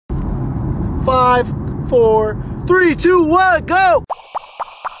5, 4, 3, 2, 1, go!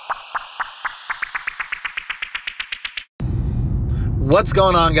 What's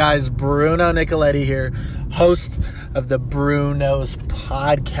going on, guys? Bruno Nicoletti here, host of the Bruno's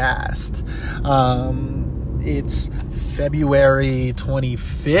podcast. It's February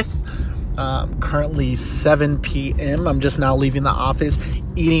 25th, currently 7 p.m. I'm just now leaving the office,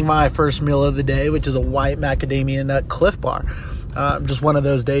 eating my first meal of the day, which is a white macadamia nut Cliff Bar. Just one of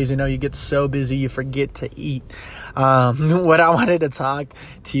those days, you get so busy you forget to eat. What I wanted to talk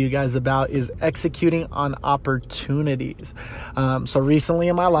to you guys about is executing on opportunities. So recently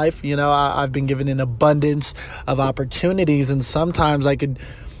in my life, I've been given an abundance of opportunities, and sometimes I could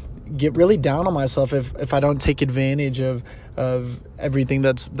get really down on myself if I don't take advantage of everything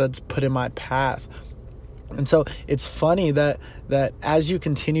that's put in my path. And so it's funny that as you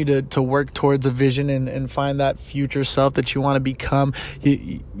continue to work towards a vision and find that future self that you want to become,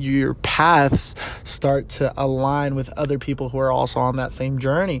 your paths start to align with other people who are also on that same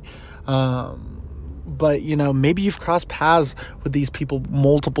journey. But, maybe you've crossed paths with these people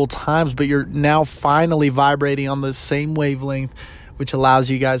multiple times, but you're now finally vibrating on the same wavelength, which allows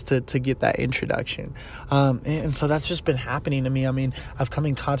you guys to get that introduction. And so that's just been happening to me. I mean, I've come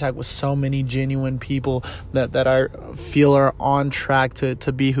in contact with so many genuine people that I feel are on track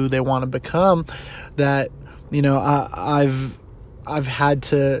to be who they want to become, that, I've had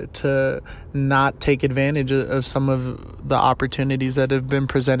to not take advantage of some of the opportunities that have been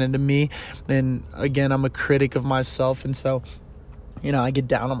presented to me. And again, I'm a critic of myself. And so, I get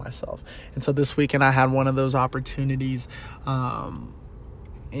down on myself. And so this weekend I had one of those opportunities, and,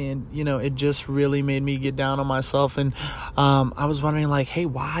 it just really made me get down on myself. And I was wondering, like, hey,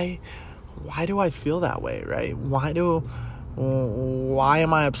 why do I feel that way, right? Why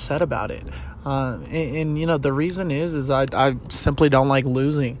am I upset about it? And the reason is I simply don't like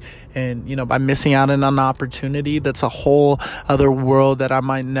losing. And, by missing out on an opportunity, that's a whole other world that I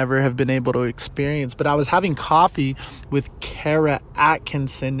might never have been able to experience. But I was having coffee with Kara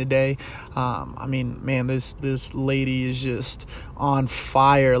Atkinson today. This lady is just on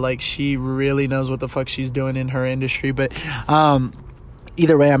fire. Like, she really knows what the fuck she's doing in her industry. But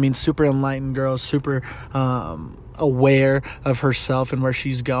either way, super enlightened girl, super aware of herself and where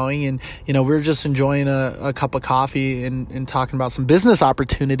she's going. And we were just enjoying a cup of coffee and talking about some business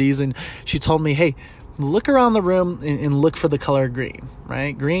opportunities, and she told me, hey, look around the room and look for the color green,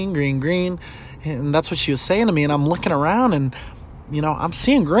 right? Green. And that's what she was saying to me. And I'm looking around and I'm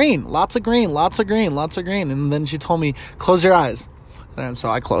seeing green, lots of green. And then she told me, close your eyes. And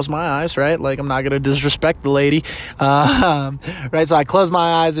so I closed my eyes, right? Like, I'm not going to disrespect the lady. Right. So I closed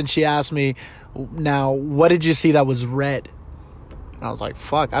my eyes and she asked me, now, what did you see that was red? And I was like,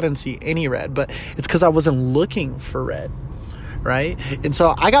 fuck, I didn't see any red. But it's because I wasn't looking for red, right? And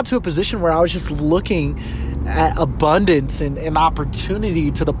so I got to a position where I was just looking at abundance and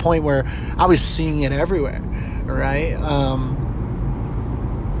opportunity to the point where I was seeing it everywhere, right?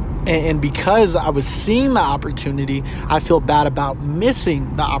 And because I was seeing the opportunity, I feel bad about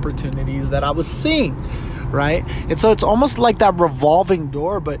missing the opportunities that I was seeing, right? And so it's almost like that revolving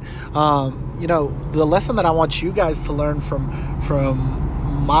door. But the lesson that I want you guys to learn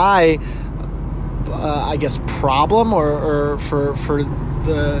from my problem or for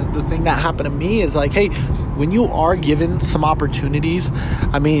the thing that happened to me is like, hey, when you are given some opportunities,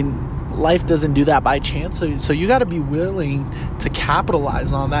 life doesn't do that by chance. So you got to be willing to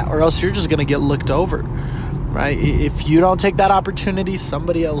capitalize on that, or else you're just going to get looked over, right? If you don't take that opportunity,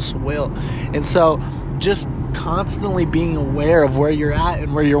 somebody else will. And so just constantly being aware of where you're at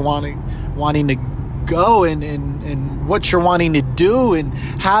and where you're wanting to go and what you're wanting to do, and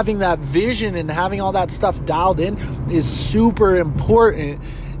having that vision and having all that stuff dialed in is super important,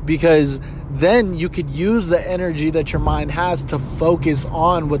 because then you could use the energy that your mind has to focus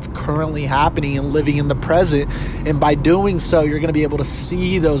on what's currently happening and living in the present. And by doing so, you're going to be able to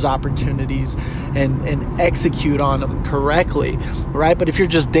see those opportunities and execute on them correctly, right? But if you're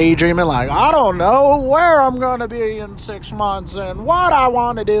just daydreaming, like, I don't know where I'm going to be in 6 months and what I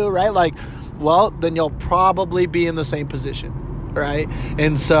want to do, right? Like, well, then you'll probably be in the same position, right?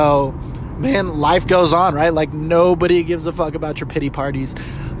 And so, man, life goes on, right? Like, nobody gives a fuck about your pity parties.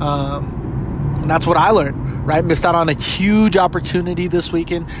 And that's what I learned, right? Missed out on a huge opportunity this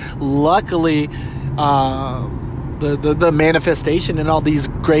weekend. Luckily, the manifestation and all these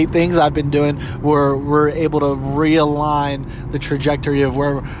great things I've been doing were able to realign the trajectory of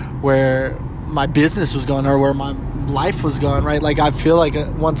where my business was going, or where my life was going, right? Like, I feel like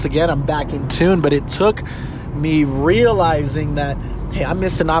once again I'm back in tune, but it took me realizing that, hey, I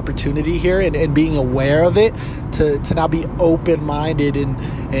missed an opportunity here, and being aware of it to now be open-minded and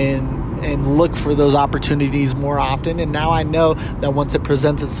and look for those opportunities more often. And now I know that once it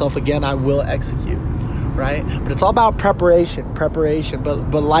presents itself again, I will execute, right? But it's all about preparation.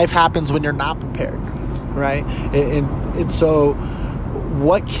 But life happens when you're not prepared, right? And so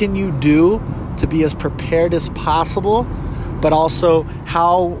what can you do to be as prepared as possible, but also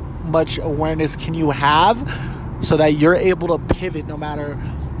how much awareness can you have so that you're able to pivot no matter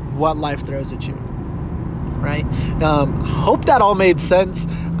what life throws at you, right? Hope that all made sense.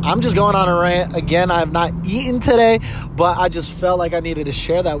 I'm just going on a rant. Again, I have not eaten today, but I just felt like I needed to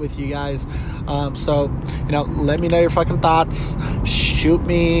share that with you guys. So, let me know your fucking thoughts. Shoot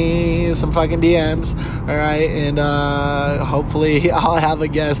me some fucking DMs, all right? And hopefully I'll have a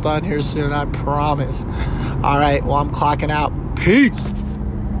guest on here soon, I promise. All right, well, I'm clocking out. Peace.